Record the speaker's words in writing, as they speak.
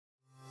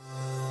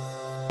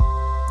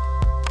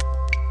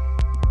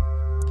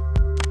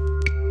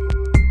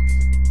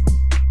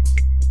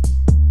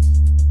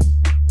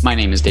My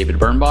name is David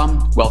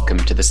Birnbaum. Welcome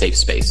to The Safe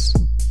Space.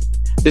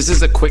 This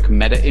is a quick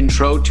meta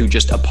intro to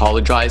just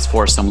apologize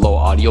for some low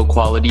audio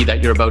quality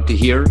that you're about to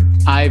hear.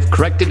 I've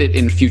corrected it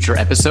in future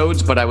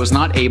episodes, but I was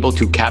not able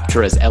to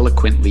capture as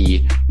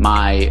eloquently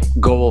my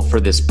goal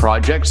for this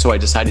project, so I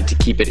decided to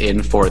keep it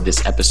in for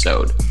this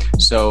episode.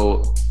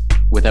 So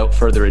without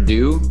further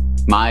ado,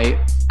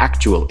 my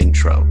actual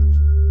intro.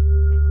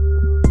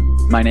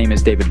 My name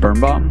is David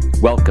Birnbaum.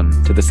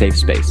 Welcome to The Safe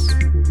Space.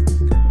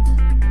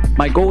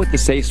 My goal with The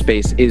Safe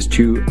Space is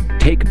to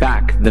take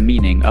back the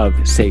meaning of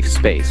safe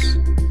space.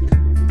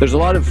 There's a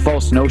lot of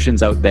false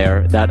notions out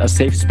there that a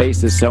safe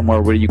space is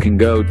somewhere where you can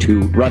go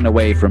to run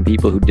away from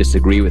people who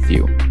disagree with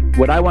you.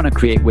 What I want to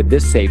create with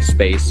this safe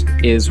space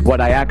is what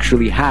I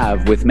actually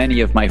have with many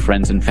of my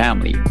friends and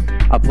family.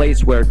 A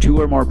place where two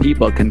or more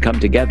people can come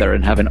together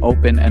and have an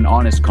open and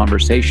honest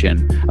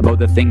conversation about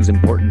the things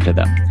important to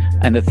them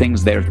and the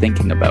things they're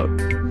thinking about.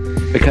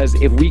 Because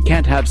if we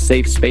can't have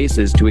safe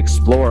spaces to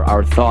explore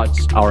our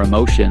thoughts, our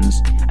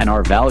emotions, and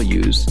our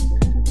values,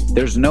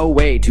 there's no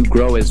way to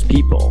grow as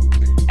people.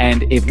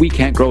 And if we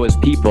can't grow as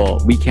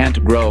people, we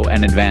can't grow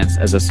and advance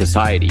as a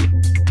society.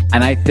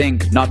 And I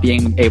think not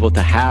being able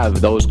to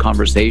have those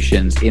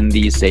conversations in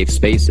these safe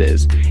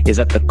spaces is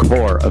at the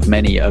core of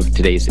many of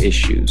today's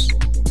issues.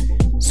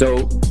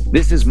 So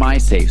this is my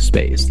safe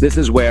space. This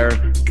is where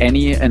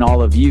any and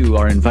all of you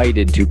are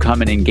invited to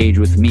come and engage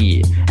with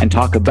me and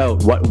talk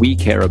about what we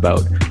care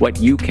about, what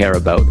you care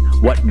about,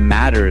 what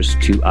matters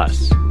to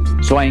us.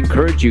 So I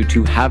encourage you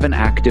to have an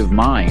active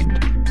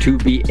mind, to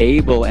be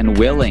able and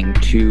willing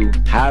to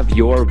have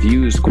your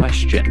views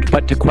questioned,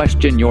 but to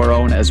question your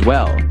own as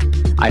well.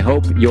 I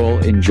hope you'll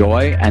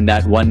enjoy and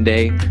that one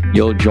day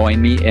you'll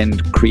join me in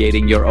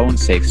creating your own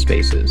safe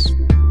spaces.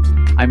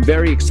 I'm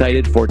very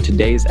excited for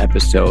today's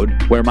episode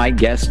where my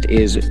guest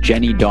is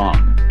Jenny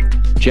Dong.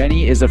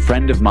 Jenny is a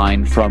friend of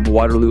mine from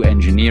Waterloo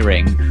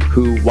Engineering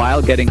who,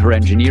 while getting her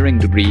engineering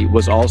degree,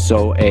 was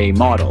also a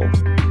model.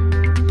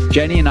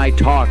 Jenny and I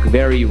talk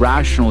very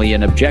rationally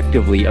and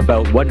objectively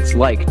about what it's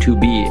like to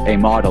be a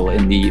model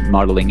in the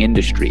modeling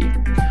industry.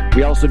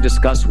 We also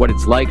discuss what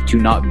it's like to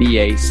not be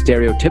a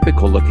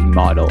stereotypical looking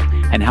model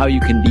and how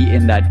you can be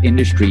in that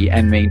industry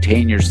and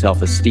maintain your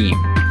self-esteem.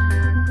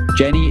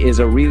 Jenny is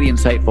a really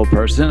insightful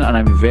person, and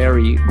I'm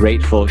very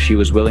grateful she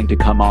was willing to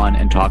come on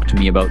and talk to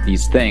me about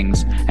these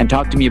things and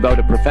talk to me about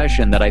a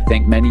profession that I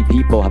think many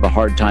people have a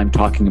hard time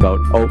talking about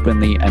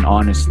openly and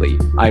honestly.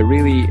 I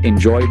really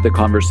enjoyed the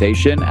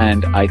conversation,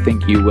 and I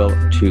think you will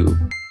too.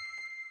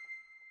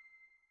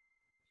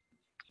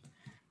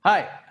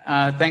 Hi,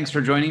 thanks for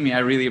joining me. I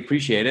really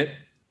appreciate it.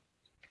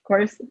 Of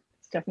course,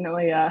 it's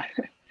definitely a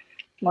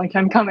long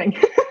time coming.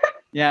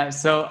 Yeah,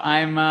 so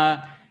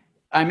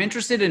I'm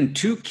interested in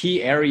two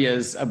key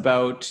areas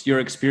about your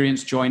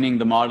experience joining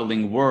the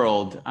modeling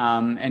world.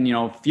 And,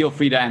 feel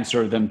free to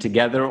answer them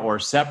together or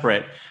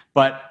separate.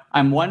 But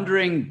I'm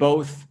wondering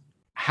both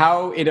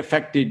how it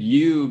affected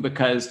you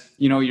because,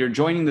 you're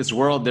joining this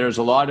world. There's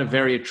a lot of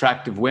very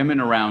attractive women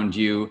around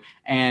you.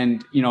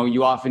 And,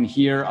 you often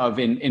hear of,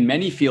 in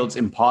many fields,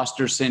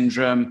 imposter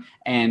syndrome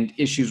and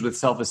issues with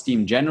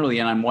self-esteem generally.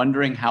 And I'm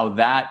wondering how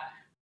that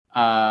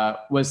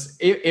was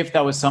if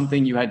that was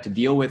something you had to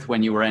deal with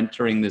when you were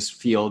entering this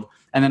field.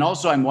 And then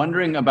also I'm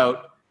wondering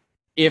about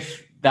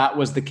if that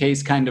was the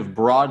case kind of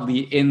broadly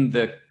in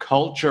the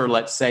culture,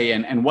 let's say,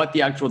 and what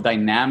the actual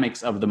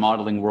dynamics of the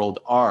modeling world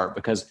are.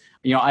 Because,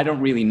 I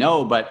don't really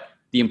know, but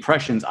the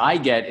impressions I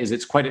get is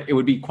it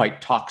would be quite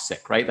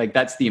toxic, right? Like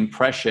that's the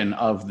impression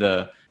of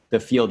the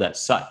field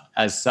as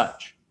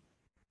such.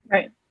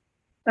 Right.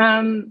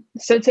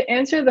 So to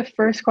answer the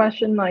first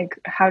question, like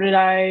how did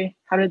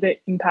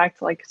it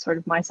impact like sort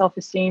of my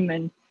self-esteem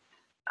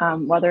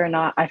and whether or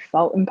not I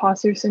felt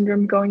imposter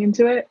syndrome going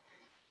into it.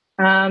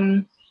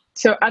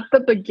 So at the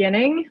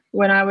beginning,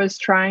 when I was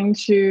trying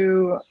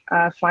to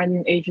find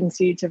an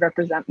agency to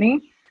represent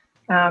me,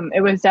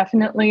 it was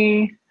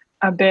definitely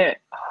a bit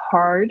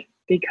hard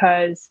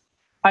because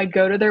I'd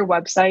go to their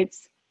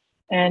websites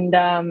and,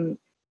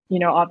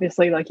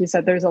 obviously, like you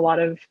said, there's a lot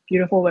of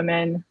beautiful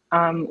women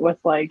with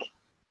like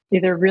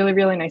either really,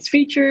 really nice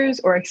features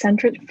or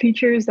eccentric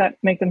features that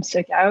make them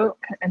stick out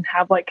and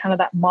have like kind of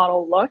that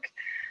model look.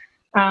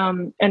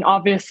 And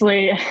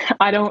obviously,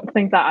 I don't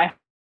think that I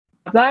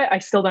have that. I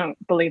still don't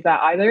believe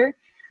that either.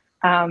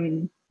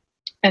 And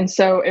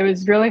so it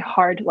was really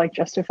hard, like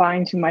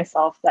justifying to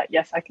myself that,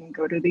 yes, I can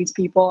go to these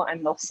people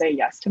and they'll say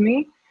yes to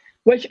me,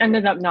 which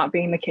ended up not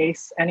being the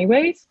case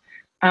anyways.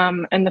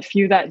 And the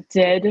few that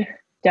did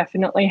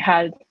definitely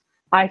had,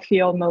 I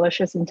feel,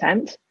 malicious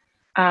intent.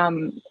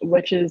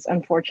 Which is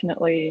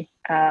unfortunately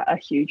a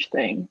huge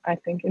thing, I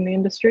think, in the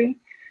industry.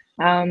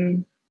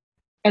 And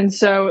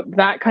so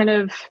that kind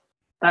of,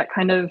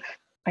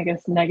 I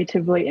guess,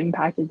 negatively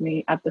impacted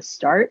me at the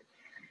start.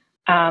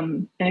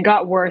 And it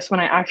got worse when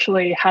I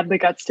actually had the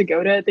guts to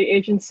go to the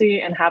agency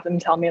and have them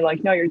tell me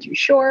like, no, you're too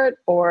short,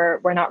 or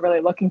we're not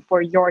really looking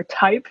for your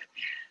type,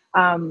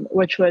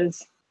 which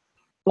was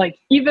like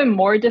even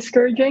more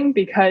discouraging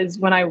because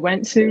when I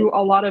went to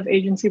a lot of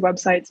agency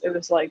websites, it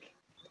was like,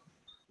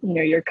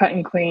 you're cut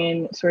and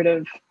clean, sort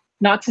of,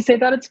 not to say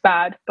that it's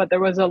bad, but there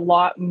was a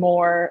lot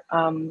more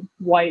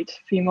white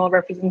female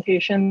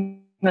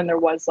representation than there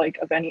was like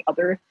of any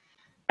other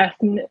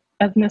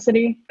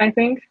ethnicity, I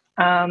think.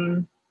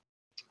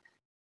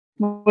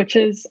 Which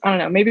is, I don't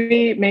know,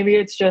 maybe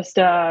it's just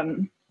a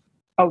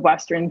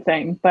Western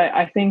thing, but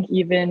I think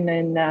even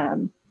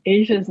in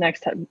Asia's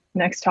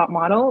Next Top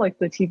Model, like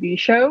the TV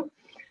show,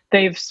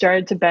 they've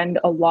started to bend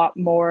a lot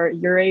more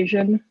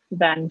Eurasian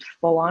than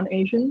full-on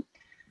Asian.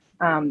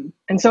 And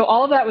so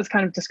all of that was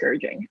kind of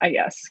discouraging, I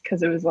guess,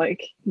 because it was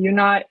like,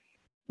 not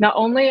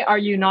only are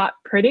you not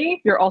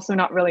pretty, you're also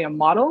not really a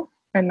model.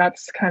 And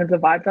that's kind of the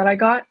vibe that I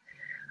got.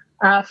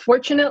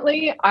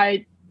 Fortunately,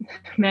 I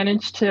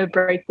managed to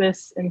break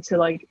this into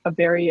like a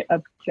very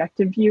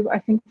objective view, I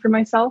think, for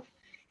myself.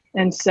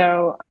 And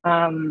so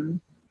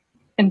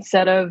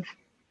instead of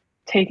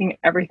taking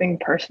everything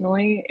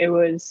personally, it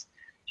was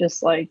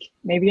just like,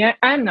 maybe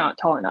I'm not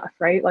tall enough,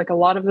 right? Like a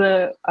lot of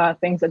the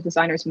things that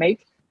designers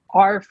make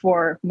are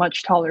for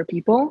much taller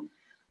people.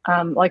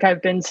 Like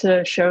I've been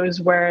to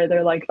shows where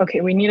they're like,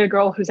 okay, we need a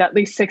girl who's at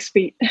least 6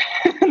 feet.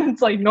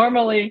 It's like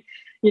normally,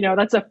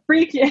 that's a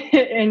freak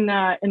in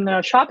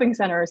the shopping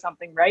center or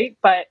something, right?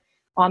 But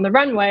on the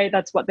runway,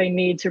 that's what they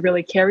need to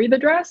really carry the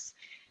dress.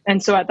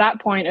 And so at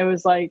that point, it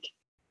was like,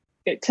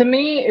 to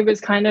me, it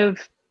was kind of,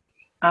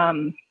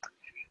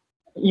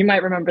 you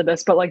might remember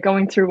this, but like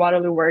going through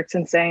Waterloo Works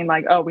and saying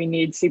like, oh, we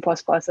need C++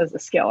 as a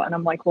skill. And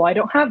I'm like, well, I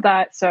don't have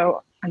that.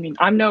 So, I mean,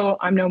 I'm no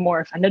more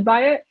offended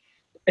by it.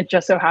 It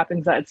just so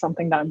happens that it's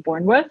something that I'm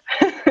born with.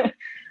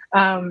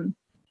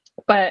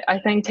 But I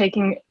think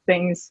taking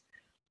things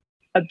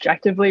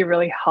objectively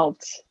really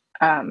helped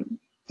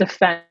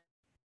defend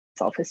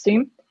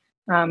self-esteem.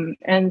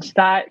 And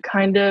that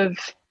kind of,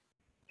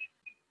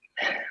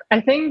 I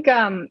think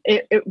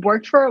it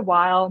worked for a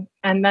while,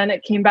 and then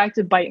it came back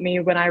to bite me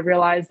when I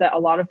realized that a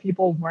lot of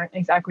people weren't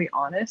exactly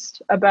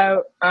honest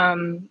about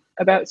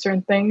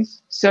certain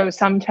things. So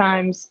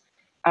sometimes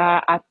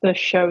at the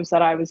shows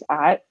that I was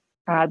at,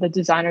 the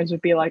designers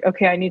would be like,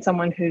 okay, I need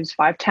someone who's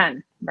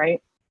 5'10",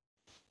 right?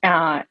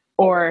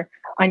 Or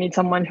I need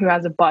someone who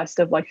has a bust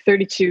of like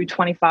 32,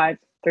 25,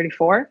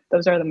 34.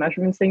 Those are the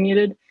measurements they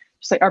needed,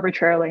 just like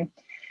arbitrarily.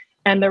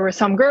 And there were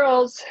some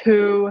girls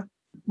who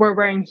were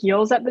wearing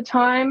heels at the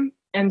time.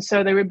 And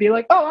so they would be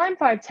like, oh, I'm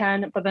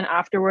 5'10". But then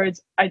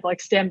afterwards, I'd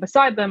like stand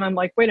beside them. I'm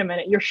like, wait a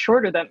minute, you're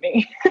shorter than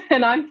me.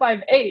 And I'm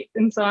 5'8".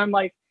 And so I'm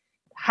like,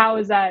 how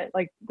is that?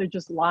 Like, they're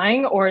just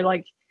lying or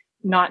like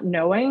not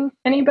knowing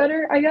any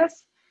better, I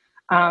guess.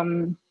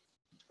 And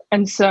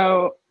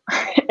so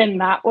in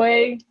that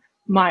way,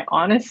 my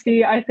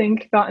honesty, I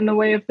think, got in the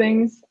way of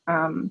things.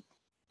 And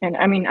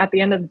I mean, at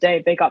the end of the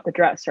day, they got the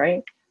dress,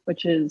 right?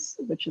 Which is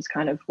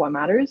kind of what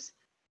matters.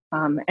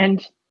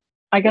 And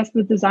I guess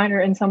the designer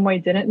in some way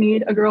didn't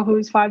need a girl who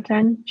was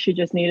 5'10". She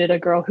just needed a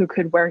girl who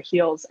could wear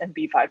heels and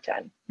be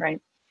 5'10",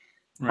 right?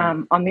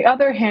 On the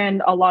other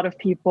hand, a lot of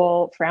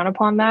people frown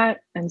upon that.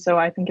 And so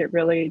I think it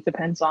really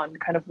depends on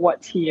kind of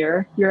what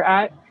tier you're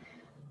at.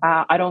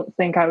 I don't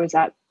think I was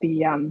at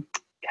the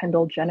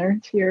Kendall Jenner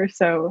tier,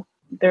 so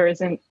there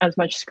isn't as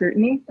much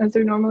scrutiny as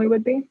there normally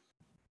would be.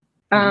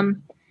 But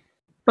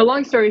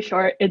long story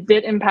short, it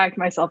did impact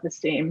my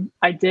self-esteem.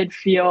 I did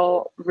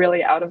feel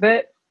really out of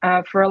it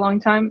for a long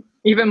time,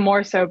 even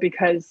more so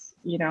because,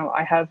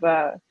 I have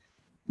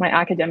my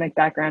academic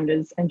background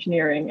is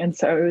engineering. And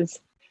so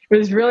it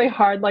was really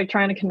hard, like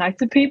trying to connect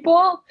to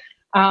people,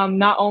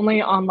 not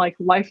only on like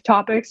life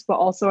topics, but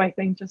also I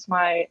think just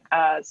my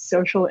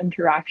social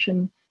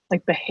interaction,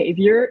 like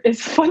behavior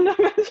is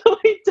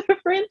fundamentally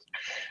different.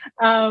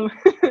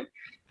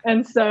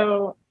 And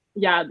so,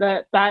 yeah,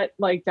 that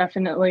like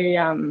definitely,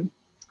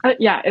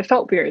 it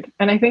felt weird.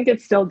 And I think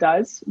it still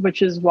does,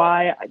 which is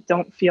why I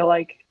don't feel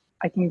like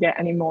I can get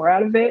any more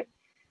out of it,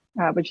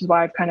 which is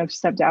why I've kind of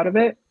stepped out of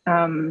it.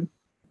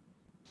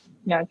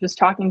 Just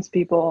talking to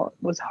people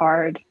was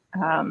hard.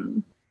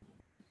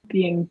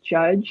 Being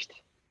judged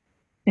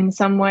in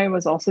some way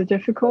was also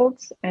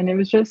difficult. And it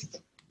was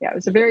just, it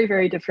was a very,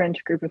 very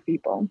different group of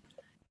people.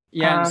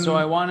 Yeah. So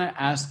I want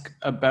to ask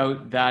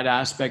about that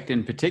aspect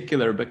in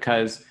particular,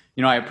 because,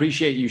 I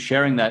appreciate you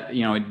sharing that,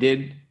 it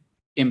did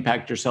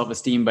impact your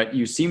self-esteem, but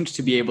you seemed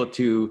to be able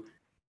to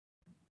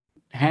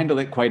handle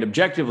it quite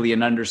objectively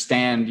and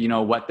understand,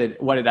 what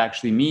it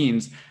actually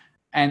means.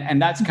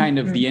 And that's kind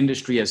of the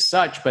industry as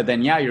such. But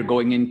then, you're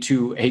going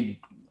into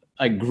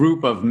a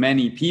group of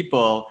many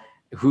people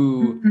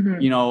who,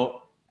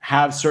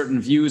 have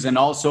certain views and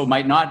also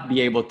might not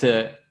be able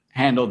to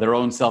handle their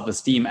own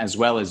self-esteem as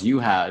well as you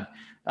had.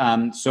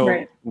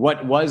 Right.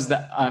 What was the,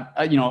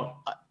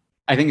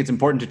 I think it's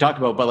important to talk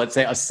about, but let's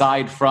say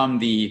aside from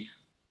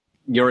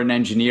you're an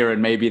engineer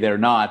and maybe they're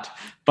not,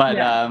 but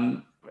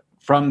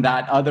from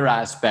that other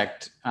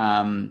aspect,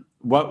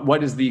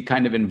 what is the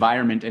kind of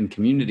environment and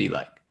community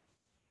like?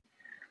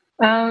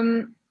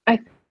 I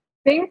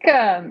think,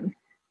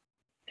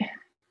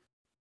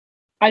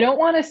 I don't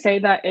want to say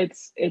that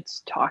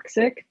it's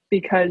toxic,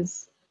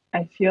 because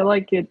I feel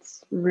like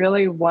it's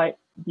really what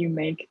you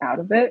make out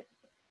of it.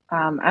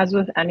 as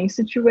with any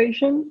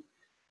situation.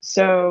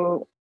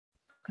 So,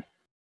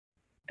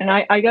 and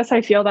I guess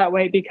I feel that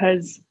way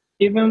because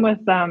even with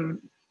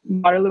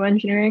Waterloo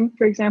engineering,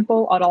 for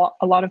example,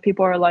 a lot of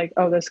people are like,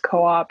 oh, this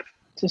co-op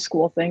to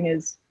school thing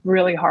is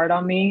really hard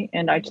on me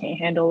and I can't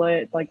handle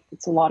it. Like,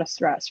 it's a lot of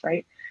stress,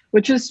 right?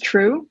 Which is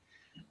true.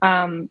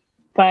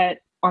 But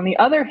on the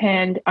other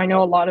hand, I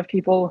know a lot of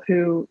people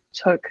who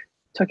took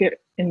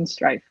it in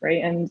strife,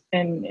 right?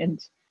 And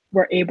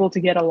were able to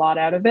get a lot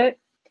out of it.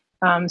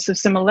 So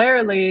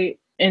similarly,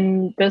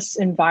 in this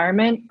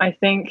environment, I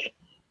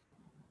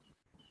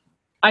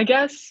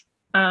guess,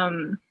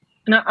 and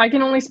I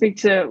can only speak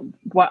to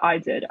what I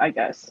did, I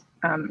guess.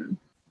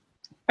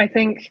 I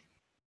think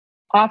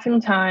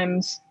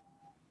oftentimes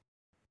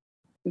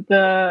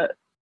the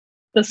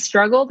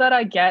struggle that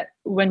I get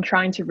when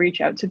trying to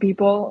reach out to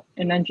people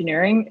in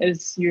engineering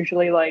is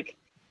usually like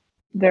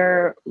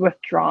they're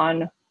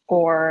withdrawn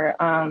or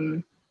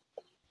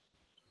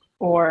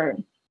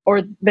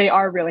they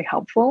are really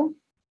helpful.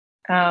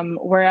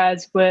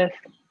 Whereas when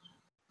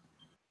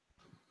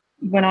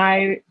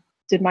I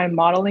did my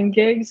modeling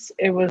gigs,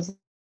 it was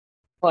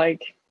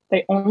like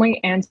they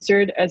only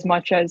answered as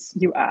much as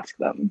you asked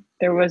them.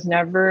 There was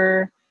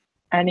never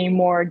any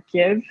more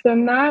give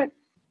than that.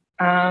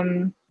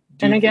 And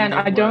again,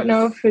 I don't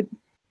know if it...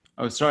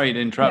 Oh, sorry to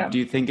interrupt. Yeah. Do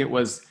you think it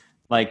was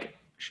like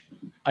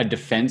a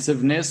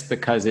defensiveness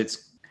because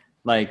it's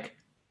like,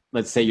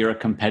 let's say you're a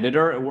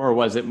competitor, or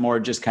was it more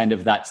just kind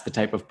of that's the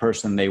type of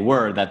person they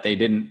were, that they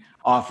didn't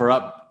offer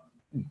up,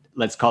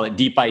 let's call it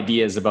deep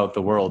ideas about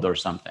the world or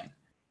something?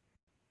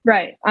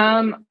 Right.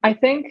 I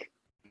think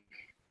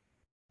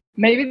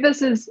maybe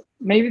this is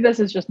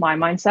just my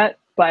mindset,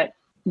 but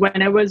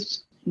when it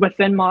was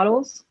within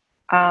models,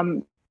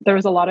 there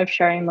was a lot of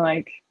sharing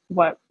like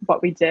what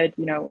we did,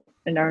 you know,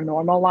 in our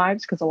normal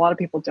lives, because a lot of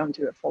people don't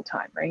do it full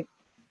time, right?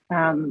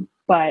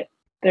 But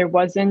there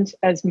wasn't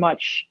as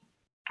much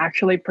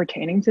actually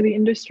pertaining to the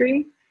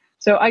industry.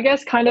 So I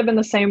guess kind of in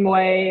the same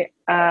way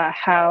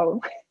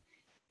how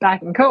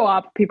back in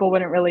co-op, people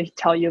wouldn't really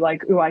tell you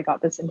like, "Ooh, I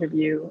got this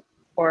interview,"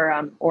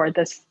 or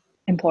this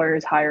employer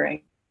is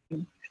hiring, et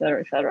cetera,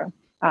 et cetera.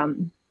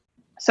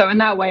 So in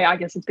that way, I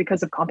guess it's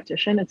because of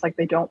competition. It's like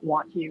they don't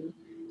want you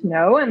to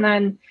know. And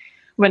then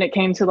when it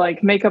came to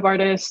like makeup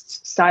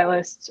artists,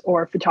 stylists,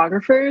 or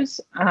photographers,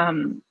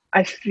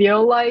 I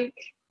feel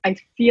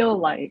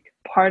like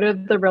part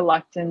of the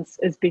reluctance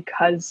is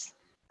because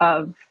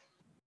of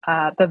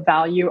the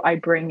value I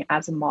bring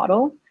as a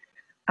model.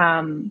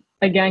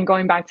 Again,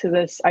 going back to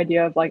this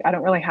idea of like, I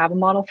don't really have a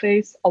model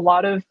face. A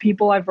lot of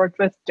people I've worked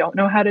with don't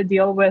know how to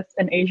deal with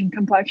an Asian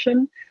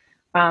complexion.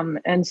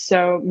 And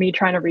so me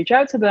trying to reach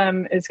out to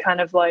them is kind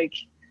of like,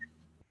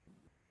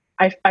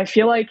 I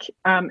feel like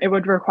it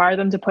would require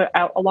them to put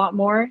out a lot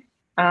more.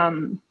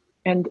 And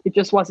it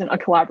just wasn't a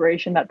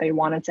collaboration that they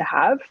wanted to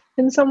have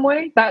in some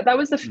way. That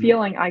was the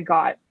feeling I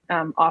got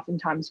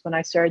oftentimes when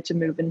I started to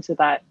move into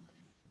that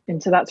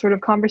sort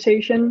of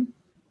conversation.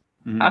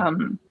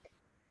 Mm-hmm.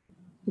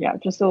 Yeah,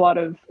 just a lot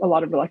of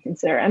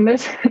reluctance there. And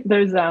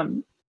there's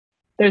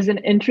an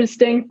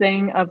interesting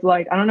thing of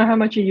like, I don't know how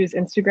much you use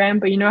Instagram,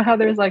 but you know how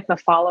there's like the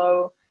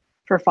follow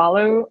for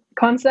follow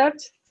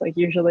concept? It's like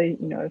usually,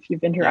 you know, if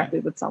you've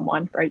interacted with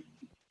someone, right,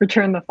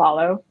 return the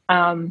follow.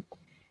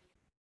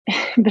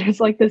 There's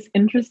like this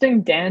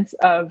interesting dance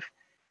of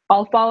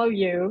I'll follow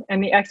you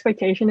and the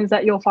expectation is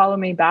that you'll follow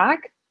me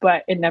back,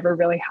 but it never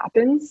really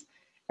happens.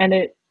 And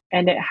it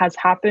has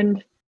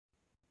happened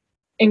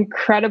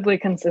incredibly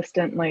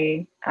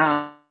consistently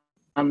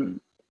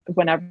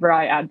whenever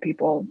I add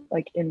people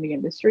like in the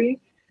industry,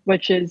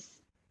 which is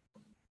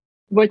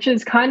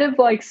kind of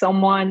like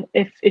someone,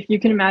 if you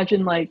can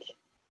imagine like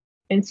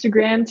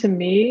Instagram to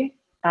me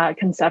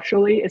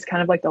conceptually is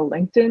kind of like the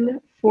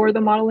LinkedIn for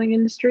the modeling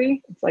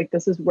industry. It's like,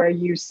 this is where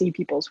you see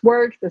people's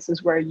work. This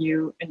is where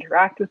you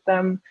interact with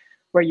them,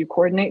 where you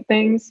coordinate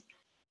things.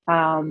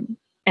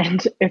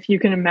 And if you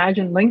can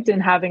imagine LinkedIn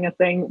having a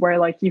thing where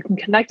like you can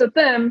connect with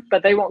them,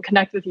 but they won't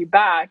connect with you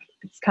back,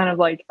 it's kind of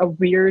like a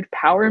weird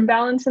power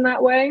imbalance in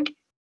that way.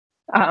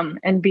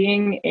 And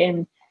being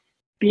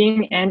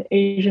an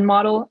Asian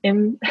model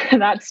in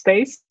that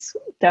space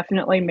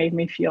definitely made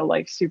me feel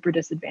like super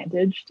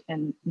disadvantaged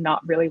and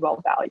not really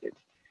well valued.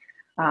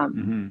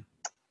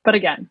 But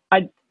again,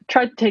 I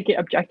tried to take it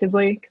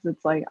objectively because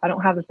it's like, I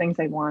don't have the things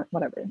I want,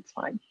 whatever, it's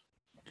fine,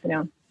 you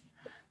know?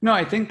 No,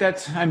 I think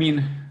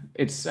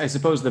it's, I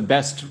suppose, the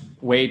best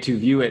way to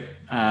view it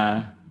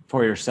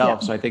for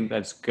yourself. Yeah. So I think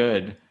that's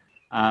good.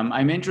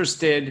 I'm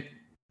interested,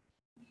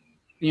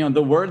 you know,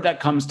 the word that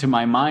comes to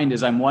my mind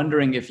is I'm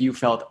wondering if you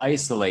felt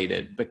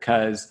isolated,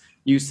 because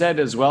you said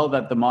as well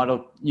that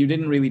you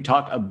didn't really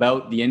talk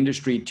about the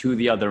industry to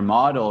the other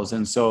models.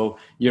 And so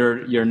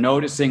you're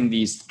noticing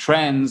these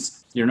trends,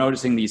 you're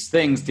noticing these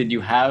things. Did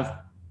you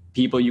have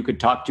people you could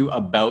talk to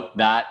about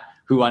that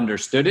who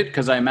understood it?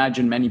 Because I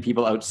imagine many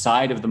people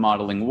outside of the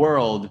modeling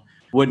world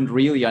wouldn't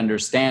really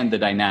understand the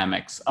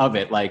dynamics of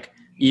it. Like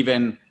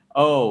even,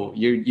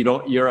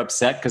 you're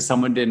upset because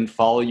someone didn't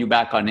follow you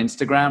back on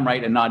Instagram,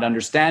 right? And not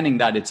understanding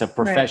that it's a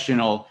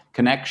professional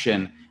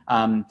connection.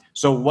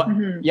 So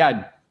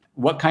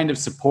what kind of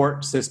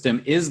support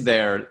system is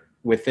there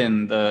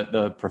within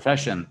the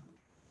profession?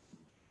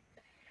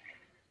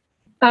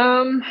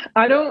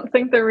 I don't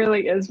think there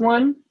really is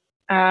one.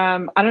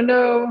 I don't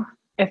know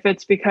if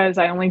it's because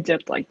I only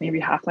dipped like maybe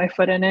half my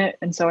foot in it,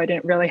 and so I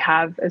didn't really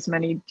have as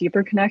many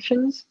deeper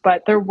connections,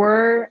 but there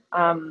were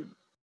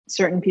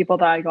certain people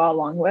that I got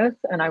along with,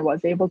 and I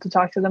was able to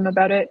talk to them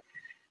about it.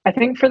 I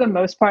think for the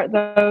most part,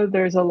 though,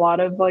 there's a lot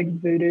of like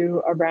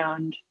voodoo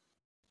around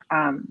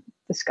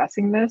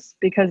discussing this,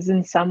 because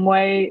in some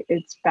way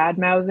it's bad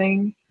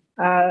mouthing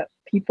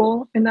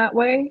people in that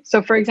way.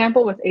 So for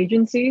example, with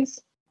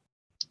agencies,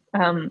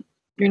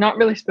 you're not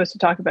really supposed to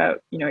talk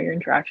about, you know, your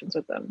interactions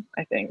with them,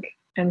 I think.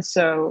 And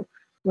so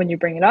when you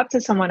bring it up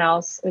to someone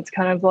else, it's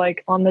kind of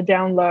like on the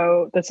down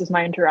low, this is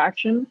my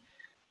interaction.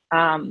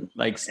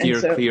 Like steer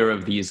clear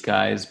of these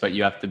guys, but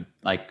you have to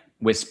like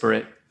whisper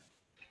it.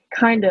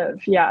 Kind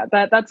of, yeah.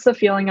 That's the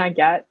feeling I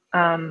get.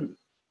 And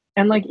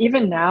like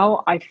even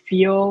now, I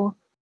feel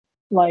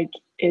like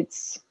it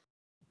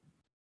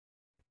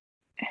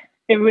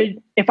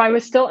would, if I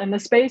was still in the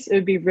space, it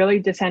would be really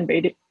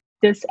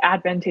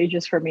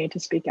disadvantageous for me to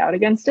speak out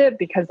against it,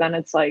 because then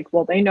it's like,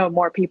 well, they know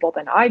more people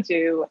than I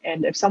do,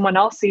 and if someone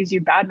else sees you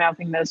bad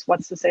mouthing this,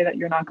 what's to say that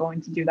you're not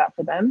going to do that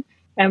for them?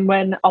 And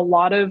when a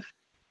lot of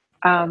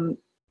the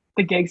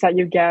gigs that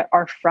you get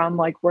are from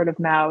like word of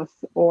mouth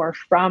or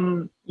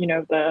from, you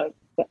know, the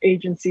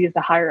agencies,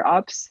 the higher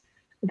ups,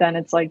 then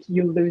it's like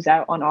you lose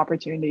out on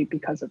opportunity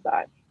because of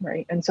that,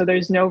 right? And so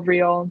there's no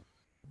real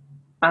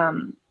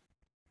I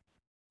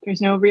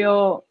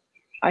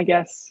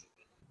guess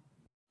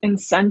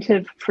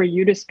incentive for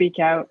you to speak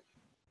out,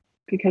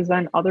 because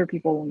then other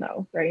people will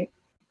know, right?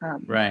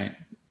 Right.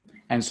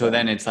 And so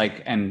then it's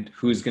like, and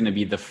who's going to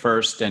be the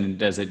first, and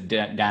does it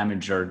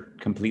damage or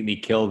completely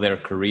kill their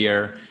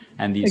career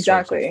and these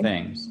sorts of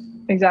things?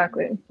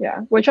 Exactly.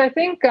 Yeah. Which I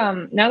think,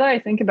 now that I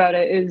think about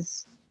it,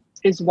 is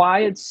why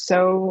it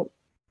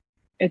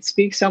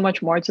speaks so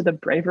much more to the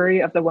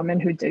bravery of the women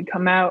who did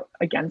come out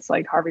against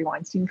like Harvey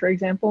Weinstein, for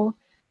example,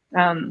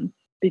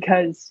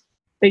 because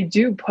they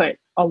do put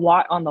a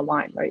lot on the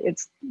line, right?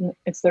 It's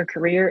their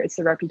career, it's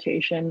their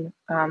reputation.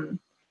 And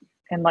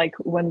like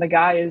when the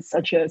guy is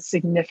such a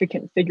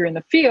significant figure in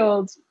the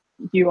field,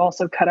 you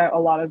also cut out a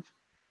lot of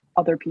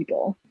other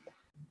people.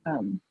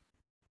 So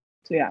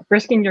yeah,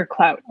 risking your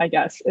clout, I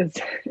guess, is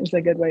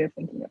a good way of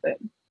thinking of it.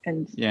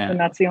 And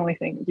that's the only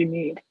thing you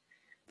need.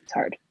 It's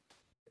hard.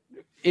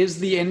 Is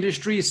the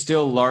industry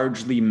still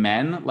largely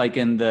men, like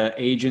in the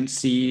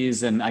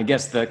agencies and I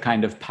guess the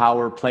kind of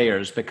power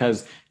players?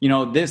 Because, you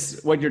know,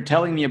 what you're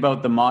telling me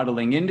about the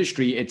modeling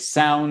industry, it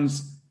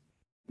sounds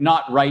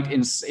not right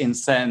in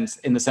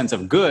the sense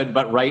of good,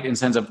 but right in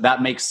sense of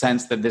that makes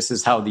sense that this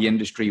is how the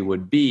industry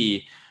would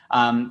be.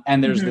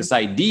 And there's this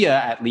idea,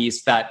 at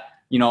least, that,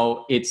 you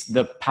know, it's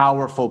the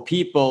powerful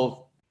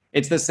people.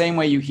 It's the same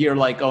way you hear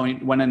like, oh,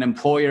 when an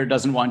employer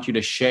doesn't want you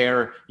to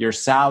share your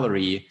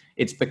salary,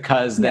 it's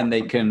because then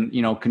they can,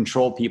 you know,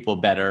 control people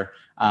better.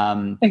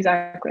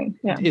 Exactly.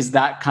 Yeah. Is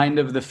that kind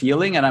of the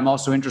feeling? And I'm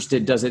also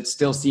interested, does it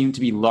still seem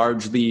to be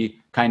largely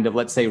kind of,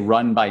 let's say,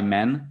 run by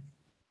men?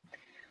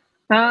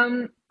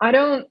 I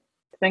don't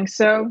think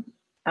so.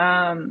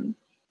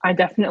 I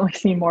definitely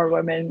see more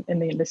women in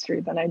the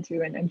industry than I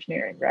do in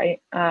engineering,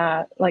 right?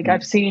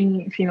 I've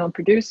seen female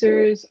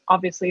producers,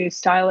 obviously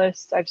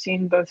stylists. I've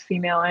seen both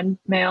female and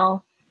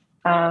male,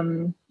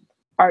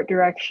 art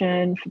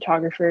direction,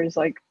 photographers.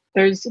 Like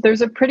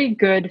there's a pretty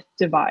good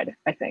divide,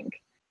 I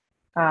think.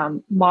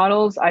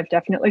 Models, I've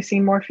definitely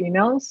seen more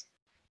females,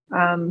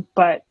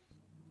 but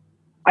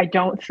I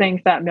don't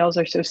think that males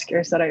are so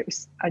scarce that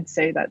I'd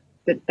say that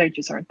they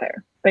just aren't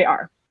there. They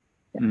are.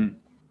 Yeah.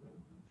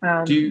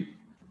 Do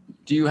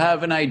you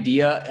have an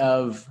idea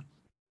of,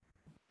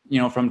 you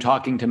know, from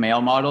talking to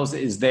male models,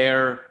 is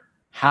there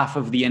half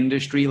of the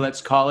industry,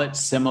 let's call it,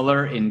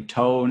 similar in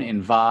tone,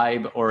 in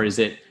vibe, or is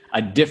it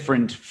a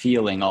different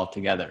feeling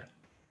altogether?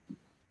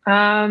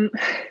 I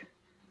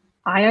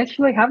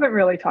actually haven't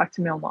really talked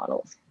to male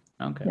models.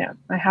 Okay. Yeah,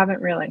 I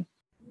haven't really.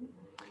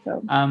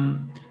 So.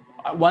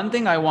 One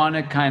thing I want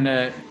to kind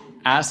of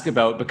ask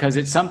about, because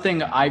it's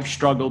something I've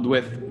struggled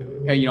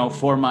with, you know,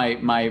 for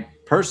my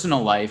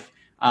personal life,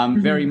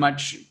 very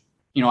much,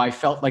 you know, I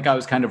felt like I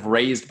was kind of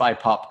raised by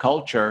pop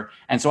culture.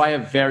 And so I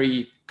have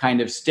very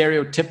kind of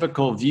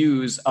stereotypical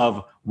views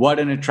of what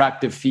an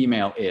attractive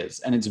female is.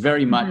 And it's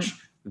very much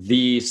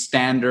the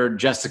standard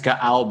Jessica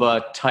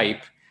Alba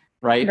type,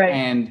 right?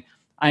 And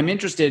I'm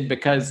interested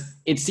because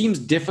it seems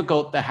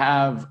difficult to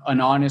have an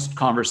honest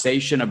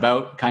conversation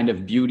about kind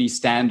of beauty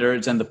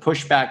standards. And the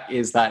pushback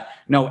is that,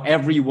 no,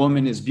 every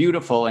woman is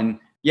beautiful. And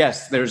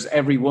yes,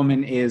 every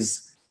woman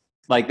is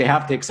like, they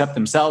have to accept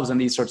themselves and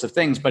these sorts of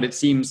things. But it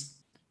seems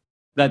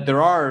that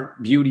there are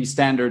beauty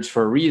standards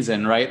for a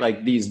reason, right?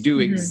 Like these do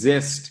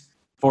exist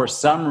for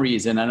some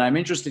reason. And I'm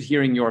interested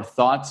hearing your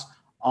thoughts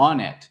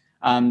on it.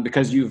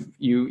 Because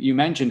you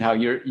mentioned how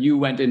you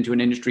went into an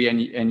industry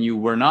and you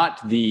were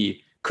not the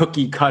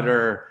cookie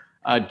cutter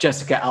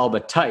Jessica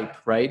Alba type,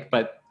 right?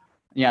 But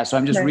Yeah, so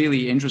I'm just Right.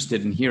 really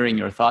interested in hearing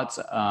your thoughts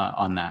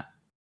on that.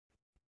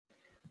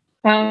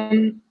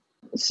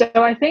 So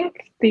I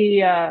think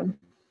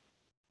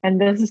and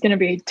this is going to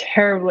be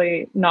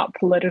terribly not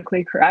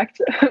politically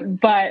correct,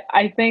 but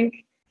I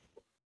think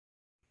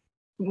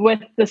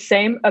with the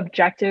same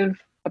objective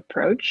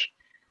approach,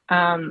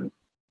 a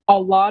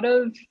lot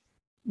of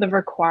the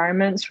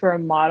requirements for a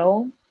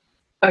model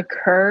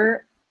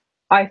occur,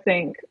 I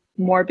think,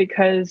 more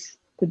because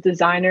the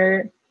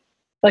designer,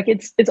 like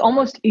it's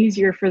almost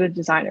easier for the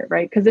designer,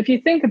 right? Because if you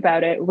think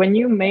about it, when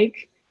you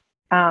make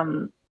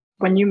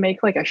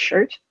like a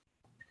shirt,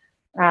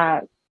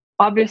 uh,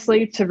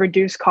 obviously to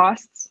reduce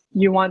costs,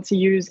 you want to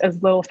use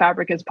as little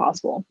fabric as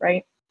possible,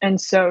 right? And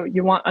so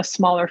you want a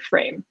smaller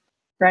frame,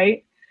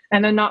 right?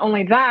 And then not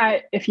only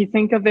that, if you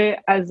think of it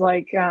as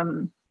like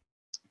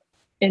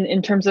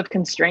in terms of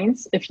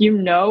constraints, if you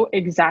know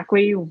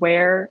exactly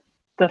where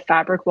the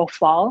fabric will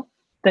fall,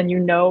 then you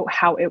know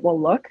how it will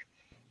look.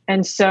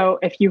 And so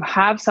if you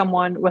have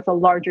someone with a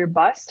larger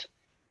bust,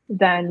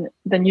 then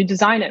you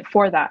design it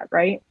for that,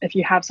 right? If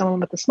you have someone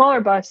with a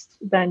smaller bust,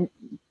 then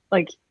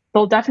like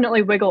they'll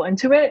definitely wiggle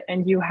into it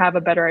and you have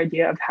a better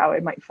idea of how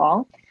it might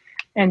fall.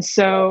 And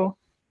so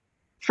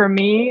for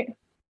me,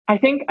 I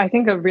think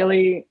a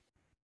really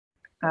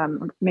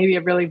maybe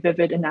a really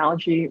vivid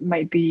analogy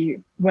might be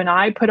when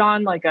I put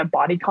on like a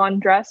bodycon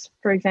dress,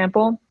 for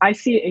example, I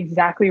see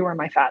exactly where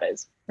my fat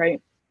is,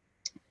 right?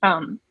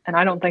 And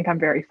I don't think I'm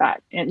very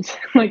fat. And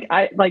but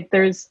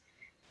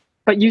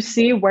you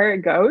see where it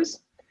goes.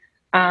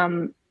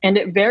 And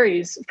it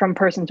varies from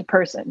person to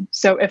person.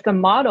 So if the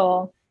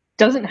model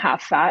doesn't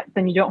have fat,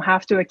 then you don't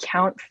have to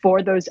account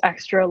for those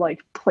extra like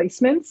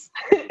placements,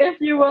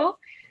 if you will.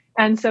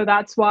 And so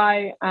that's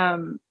why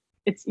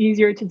it's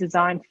easier to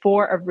design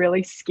for a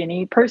really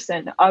skinny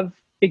person of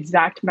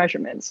exact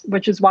measurements,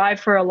 which is why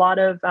for a lot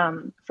of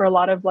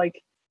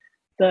like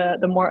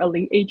the more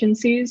elite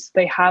agencies,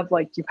 they have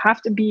like you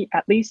have to be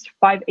at least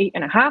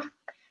 5'8.5".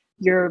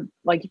 Your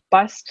like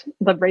bust,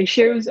 the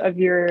ratios of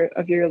your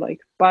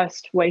like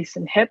bust, waist,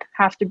 and hip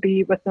have to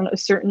be within a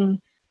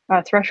certain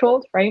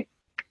threshold, right?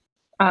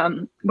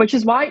 Which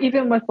is why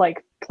even with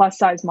like plus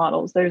size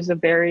models, there is a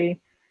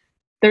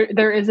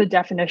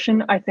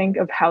definition, I think,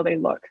 of how they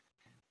look.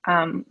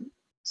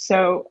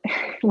 So,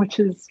 which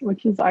is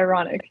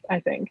ironic, I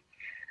think.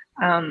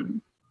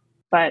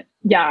 But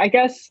yeah, I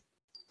guess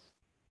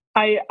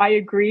I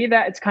agree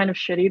that it's kind of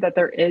shitty that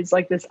there is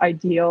like this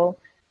ideal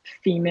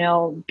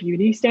female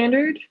beauty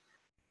standard.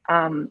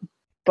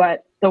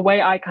 But the way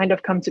I kind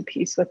of come to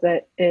peace with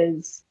it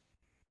is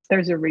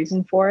there's a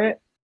reason for it.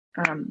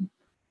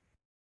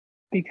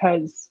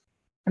 Because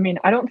I mean,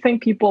 I don't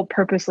think people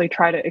purposely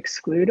try to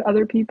exclude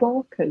other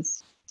people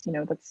because,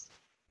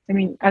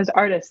 as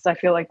artists, I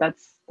feel like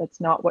that's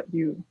not what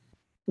you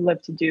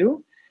live to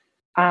do.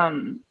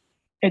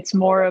 It's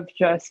more of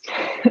just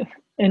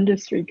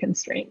industry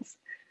constraints.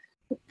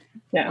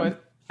 Yeah. Well,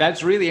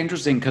 that's really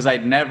interesting because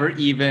I'd never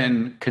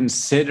even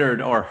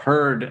considered or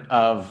heard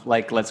of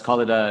like, let's call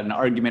it an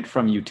argument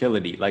from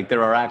utility. Like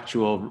there are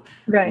actual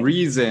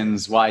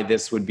reasons why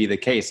this would be the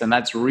case. And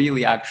that's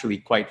really actually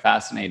quite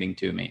fascinating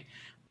to me.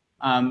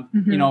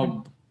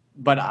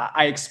 But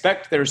I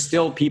expect there's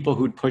still people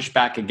who'd push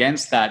back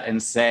against that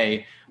and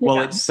say, well,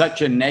 it's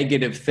such a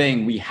negative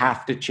thing. We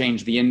have to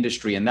change the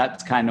industry. And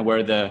that's kind of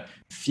where the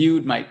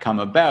feud might come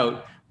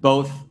about,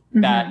 both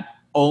that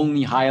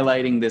only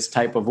highlighting this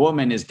type of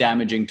woman is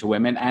damaging to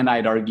women, and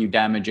I'd argue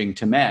damaging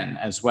to men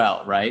as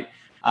well, right?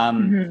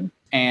 And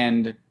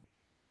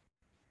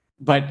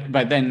but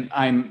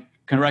then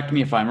correct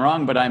me if I'm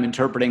wrong, but I'm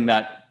interpreting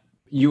that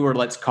you were,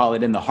 let's call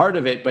it, in the heart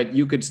of it, but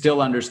you could still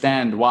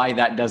understand why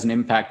that doesn't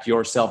impact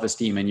your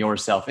self-esteem and your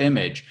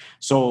self-image.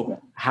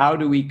 So how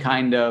do we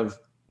kind of,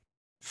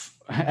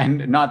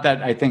 and not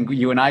that I think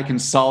you and I can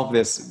solve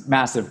this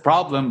massive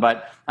problem,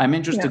 but I'm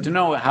interested to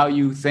know how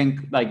you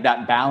think like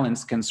that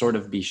balance can sort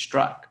of be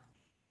struck.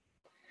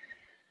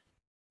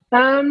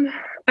 I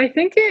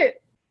think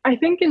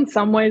in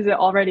some ways it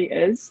already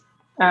is.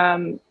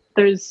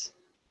 There's,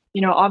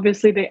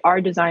 obviously they are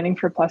designing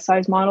for plus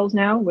size models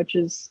now, which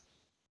is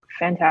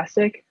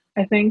fantastic.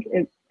 I think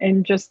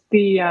and just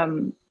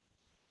the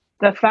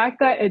fact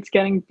that it's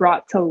getting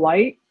brought to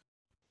light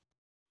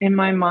in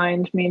my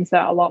mind means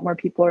that a lot more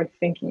people are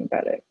thinking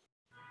about it.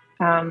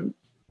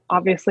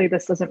 Obviously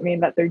this doesn't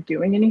mean that they're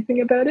doing anything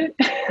about it,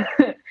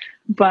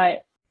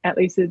 but at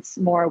least it's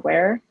more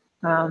aware.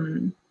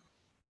 And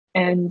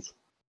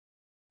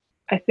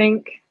I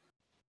think,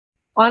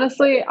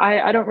 honestly,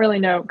 I don't really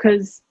know,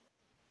 because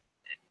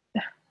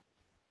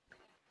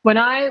when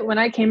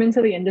I came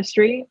into the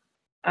industry,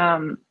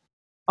 a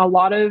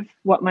lot of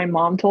what my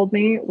mom told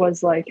me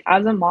was like,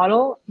 as a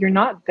model, you're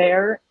not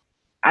there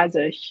as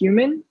a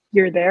human,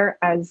 you're there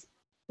as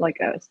like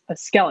a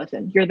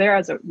skeleton. You're there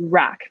as a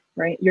rack,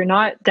 right? You're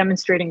not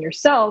demonstrating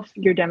yourself,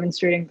 you're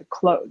demonstrating the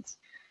clothes.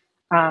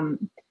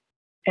 And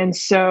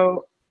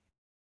so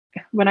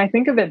when I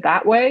think of it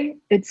that way,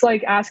 it's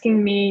like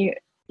asking me,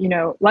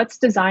 let's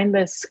design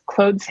this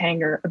clothes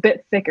hanger a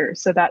bit thicker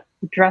so that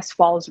the dress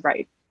falls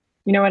right.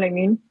 You know what I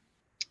mean?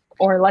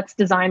 or let's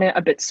design it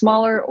a bit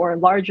smaller or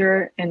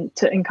larger and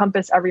to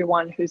encompass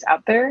everyone who's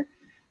out there.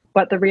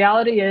 But the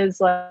reality is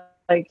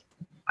like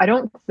I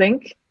don't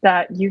think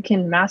that you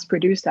can mass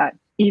produce that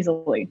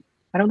easily.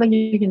 I don't think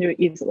you can do it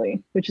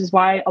easily, which is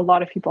why a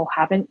lot of people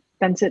haven't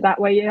bent it that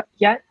way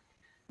yet.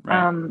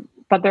 Right.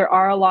 But there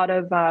are a lot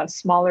of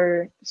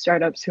smaller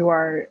startups who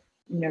are,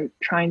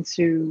 trying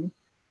to,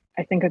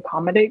 I think,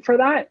 accommodate for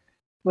that,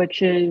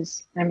 which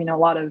is, I mean, a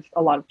lot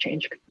of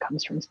change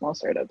comes from small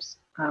startups,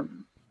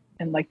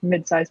 and like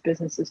mid-sized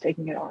businesses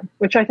taking it on,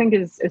 which I think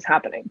is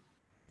happening.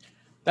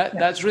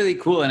 That's really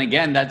cool. And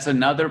again, that's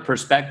another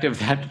perspective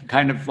that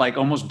kind of like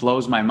almost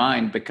blows my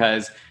mind,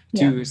 because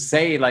to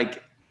say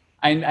like,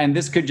 and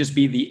this could just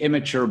be the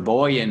immature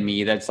boy in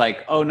me that's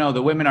like, oh no,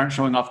 the women aren't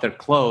showing off their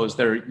clothes.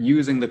 They're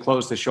using the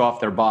clothes to show off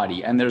their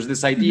body. And there's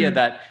this idea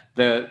that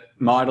the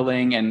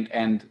modeling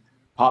and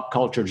pop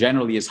culture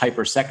generally is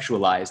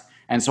hypersexualized.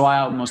 And so I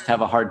almost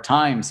have a hard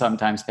time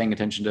sometimes paying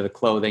attention to the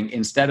clothing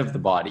instead of the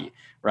body.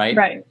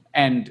 Right.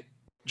 And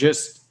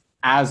just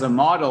as a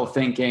model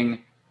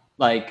thinking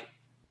like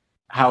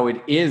how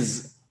it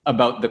is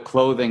about the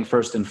clothing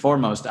first and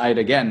foremost, I'd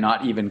again,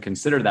 not even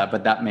consider that,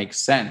 but that makes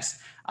sense.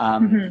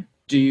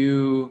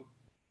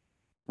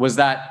 Was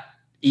that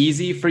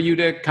easy for you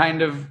to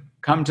kind of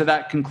come to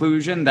that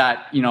conclusion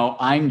that,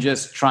 I'm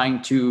just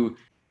trying to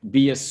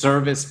be a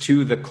service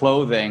to the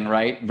clothing,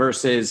 right?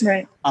 Versus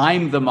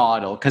I'm the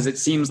model, because it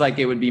seems like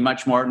it would be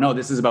much more, no,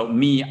 this is about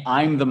me.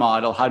 I'm the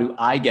model. How do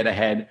I get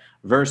ahead?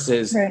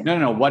 Versus,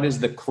 no, what is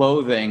the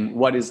clothing?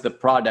 What is the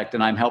product?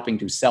 And I'm helping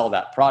to sell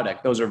that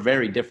product. Those are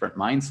very different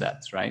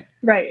mindsets, right?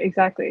 Right,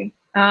 exactly.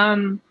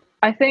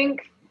 I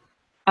think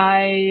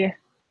I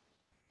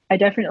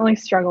definitely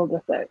struggled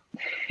with it.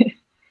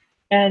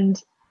 And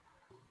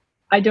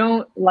I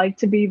don't like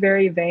to be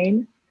very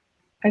vain,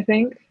 I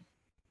think,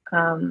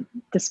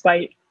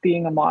 despite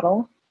being a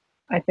model.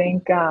 I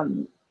think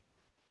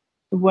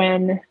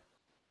when,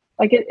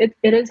 like, it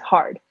is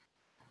hard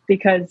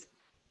because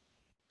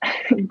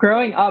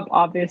growing up,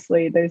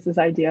 obviously, there's this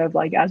idea of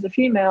like, as a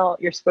female,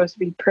 you're supposed to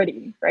be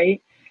pretty,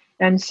 right?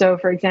 And so,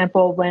 for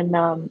example, when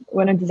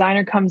a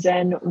designer comes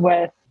in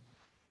with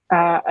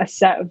a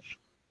set of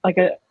like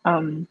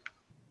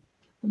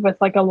with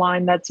like a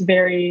line that's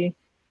very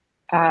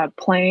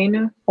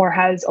plain or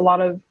has a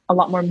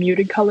lot more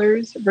muted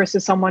colors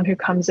versus someone who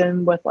comes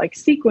in with like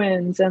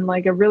sequins and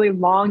like a really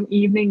long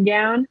evening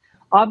gown,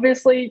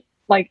 obviously,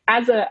 like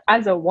as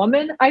a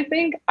woman, I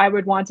think I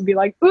would want to be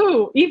like,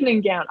 ooh,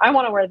 evening gown, I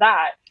want to wear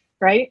that,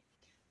 right?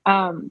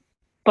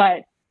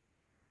 But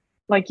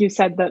like you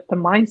said, that the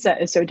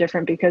mindset is so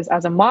different, because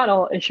as a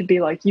model, it should be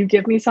like, you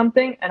give me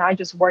something and I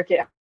just work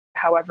it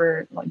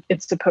however like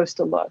it's supposed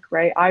to look,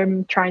 right? I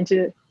am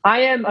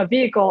a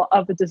vehicle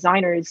of the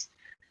designer's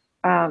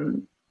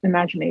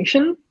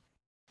imagination.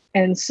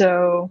 And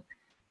so,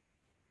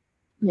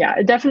 yeah,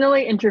 it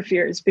definitely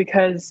interferes,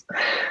 because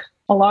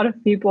a lot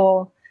of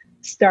people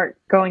start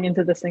going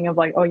into this thing of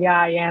like, oh yeah,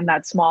 I am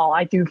that small.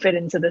 I do fit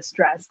into this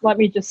dress. Let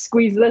me just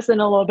squeeze this in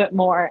a little bit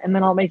more and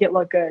then I'll make it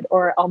look good,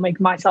 or I'll make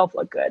myself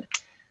look good.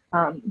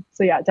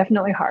 So yeah,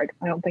 definitely hard.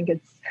 I don't think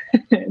it's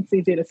it's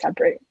easy to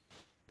separate.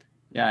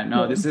 Yeah,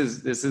 no, this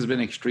has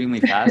been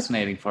extremely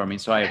fascinating for me.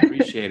 So I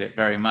appreciate it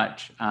very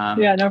much.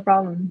 Yeah, no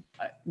problem.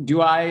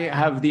 Do I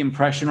have the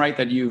impression right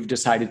that you've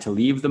decided to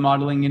leave the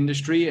modeling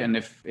industry? And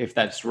if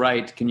that's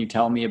right, can you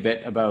tell me a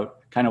bit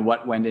about kind of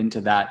what went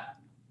into that,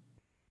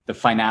 the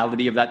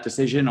finality of that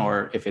decision,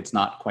 or if it's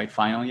not quite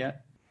final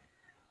yet?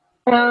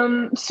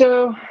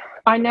 So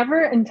I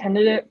never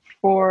intended it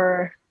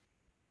for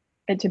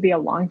it to be a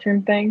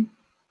long-term thing.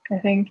 I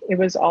think it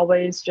was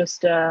always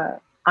just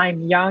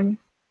I'm young.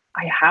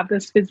 I have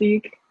this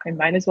physique. I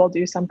might as well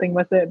do something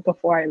with it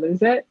before I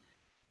lose it.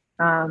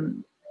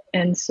 And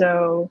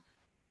so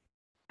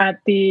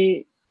at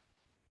the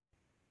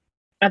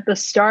end of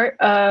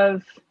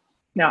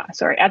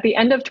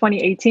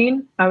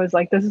 2018, I was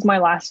like, this is my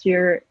last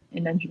year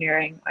in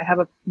engineering. I have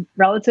a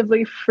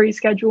relatively free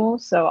schedule,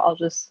 so I'll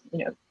just,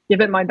 give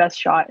it my best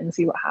shot and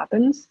see what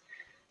happens.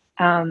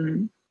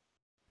 And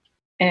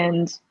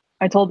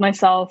I told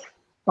myself,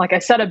 like, I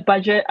set a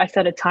budget, I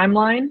set a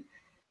timeline,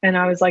 and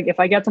I was like, if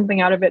I get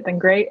something out of it, then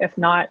great. If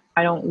not,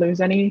 I don't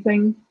lose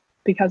anything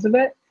because of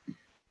it.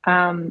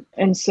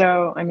 And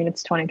so, I mean,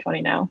 it's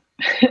 2020 now,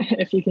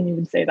 if you can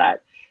even say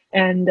that.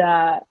 And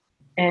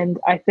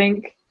I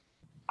think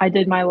I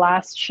did my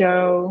last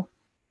show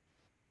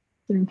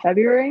in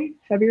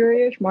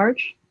February-ish,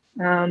 March.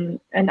 And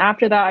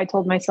after that, I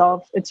told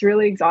myself it's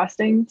really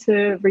exhausting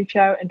to reach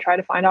out and try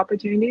to find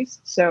opportunities.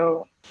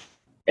 So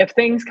if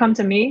things come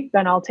to me,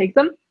 then I'll take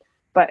them.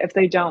 But if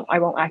they don't, I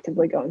won't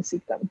actively go and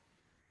seek them.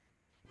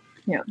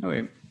 Yeah.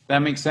 Okay. That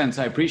makes sense.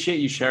 I appreciate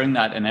you sharing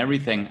that and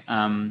everything.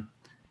 I'm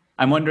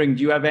wondering,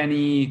 do you have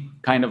any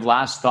kind of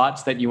last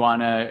thoughts that you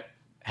want to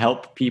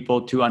help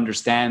people to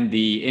understand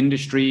the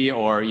industry,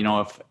 or,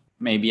 if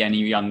maybe any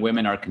young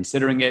women are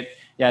considering it?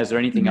 Yeah. Is there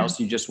anything else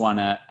you just want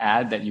to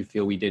add that you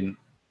feel we didn't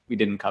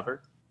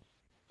cover?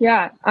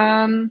 Yeah.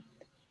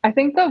 I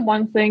think the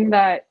one thing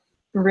that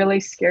really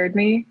scared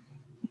me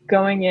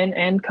going in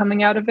and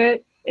coming out of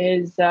it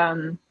is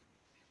the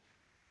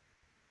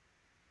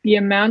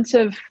amount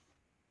of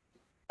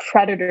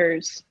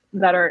predators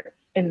that are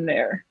in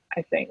there.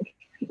 I think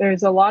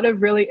there's a lot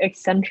of really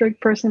eccentric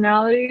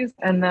personalities,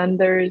 and then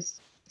there's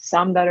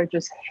some that are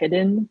just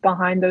hidden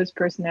behind those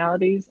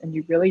personalities, and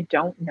you really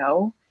don't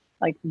know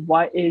like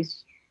what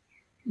is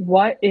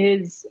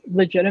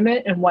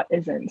legitimate and what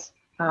isn't.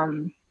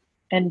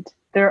 And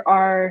there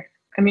are,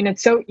 I mean,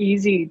 it's so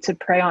easy to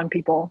prey on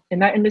people in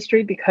that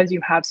industry because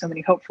you have so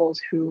many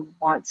hopefuls who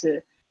want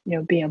to,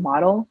 be a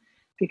model,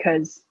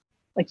 because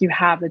like you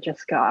have the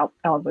Jessica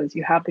Alba's,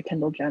 you have the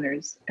Kendall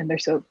Jenners, and they're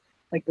so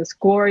like this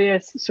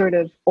glorious sort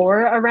of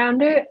aura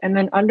around it. And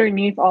then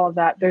underneath all of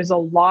that, there's a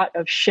lot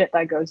of shit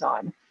that goes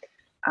on.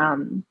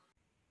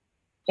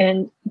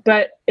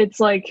 But it's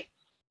like,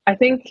 I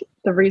think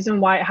the reason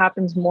why it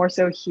happens more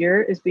so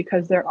here is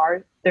because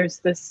there's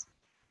this,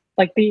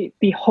 like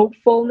the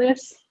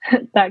hopefulness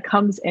that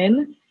comes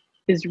in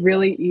is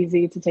really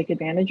easy to take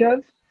advantage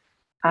of.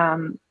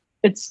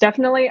 It's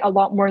definitely a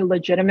lot more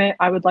legitimate,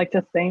 I would like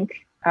to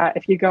think,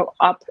 if you go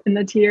up in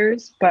the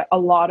tiers, but a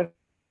lot of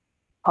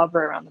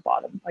hover around the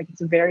bottom. Like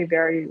it's a very,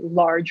 very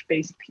large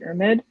base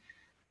pyramid,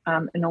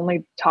 and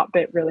only top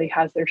bit really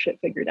has their shit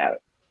figured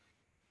out.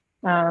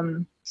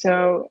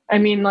 So, I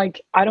mean, like,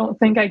 I don't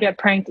think I get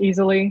pranked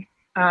easily.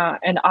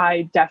 And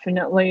I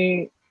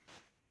definitely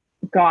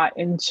got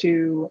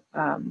into,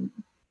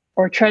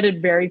 or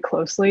treaded very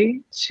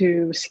closely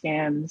to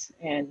scams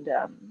and,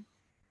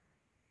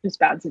 just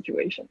bad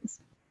situations.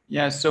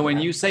 Yeah. So when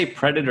you say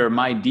predator,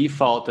 my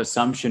default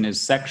assumption is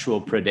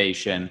sexual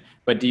predation,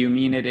 but do you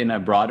mean it in a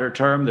broader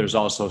term? There's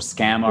also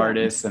scam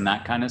artists and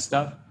that kind of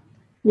stuff.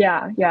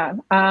 Yeah.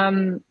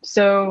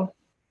 So,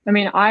 I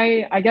mean,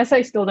 I guess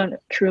I still don't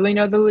truly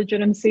know the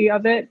legitimacy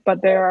of it,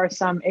 but there are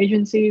some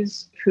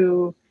agencies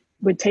who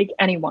would take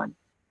anyone,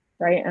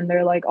 right? And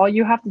they're like, all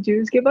you have to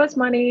do is give us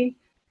money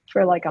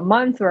for like a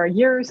month or a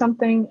year or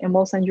something, and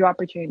we'll send you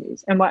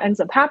opportunities. And what ends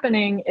up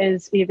happening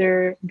is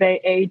either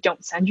they, A,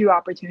 don't send you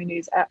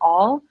opportunities at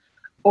all,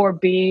 or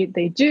B,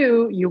 they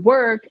do, you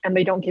work, and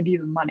they don't give you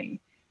the money,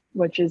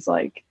 which is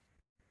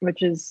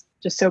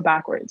just so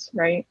backwards,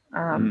 right?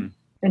 And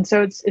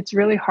so it's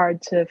really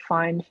hard to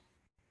find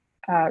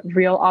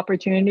real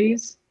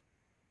opportunities,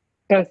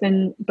 both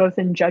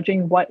in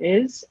judging what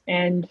is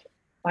and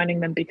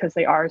finding them, because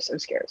they are so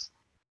scarce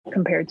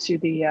compared to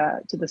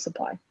the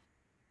supply.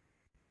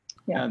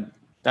 Yeah,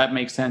 that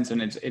makes sense,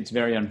 and it's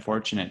very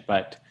unfortunate.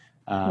 But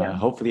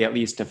hopefully, at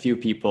least a few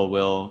people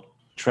will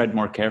tread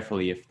more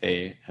carefully if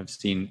they have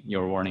seen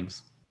your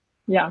warnings.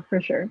 Yeah,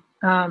 for sure.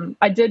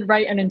 I did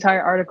write an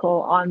entire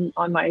article on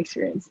my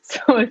experience,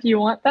 so if you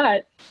want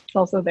that, it's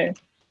also there.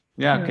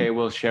 Yeah. Okay.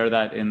 We'll share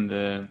that in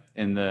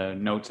the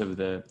notes of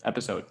the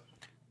episode.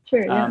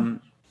 Sure. Yeah.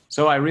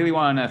 So I really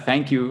want to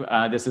thank you.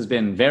 This has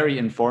been very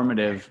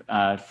informative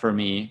for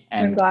me,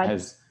 and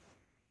has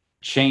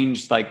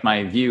changed like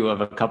my view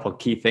of a couple of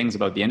key things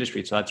about the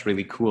industry. So that's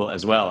really cool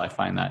as well. I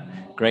find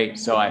that great.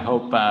 So I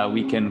hope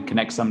we can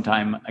connect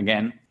sometime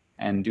again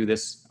and do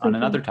this on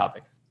another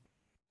topic.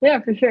 Yeah,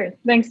 for sure.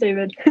 Thanks,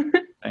 David.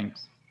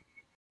 Thanks.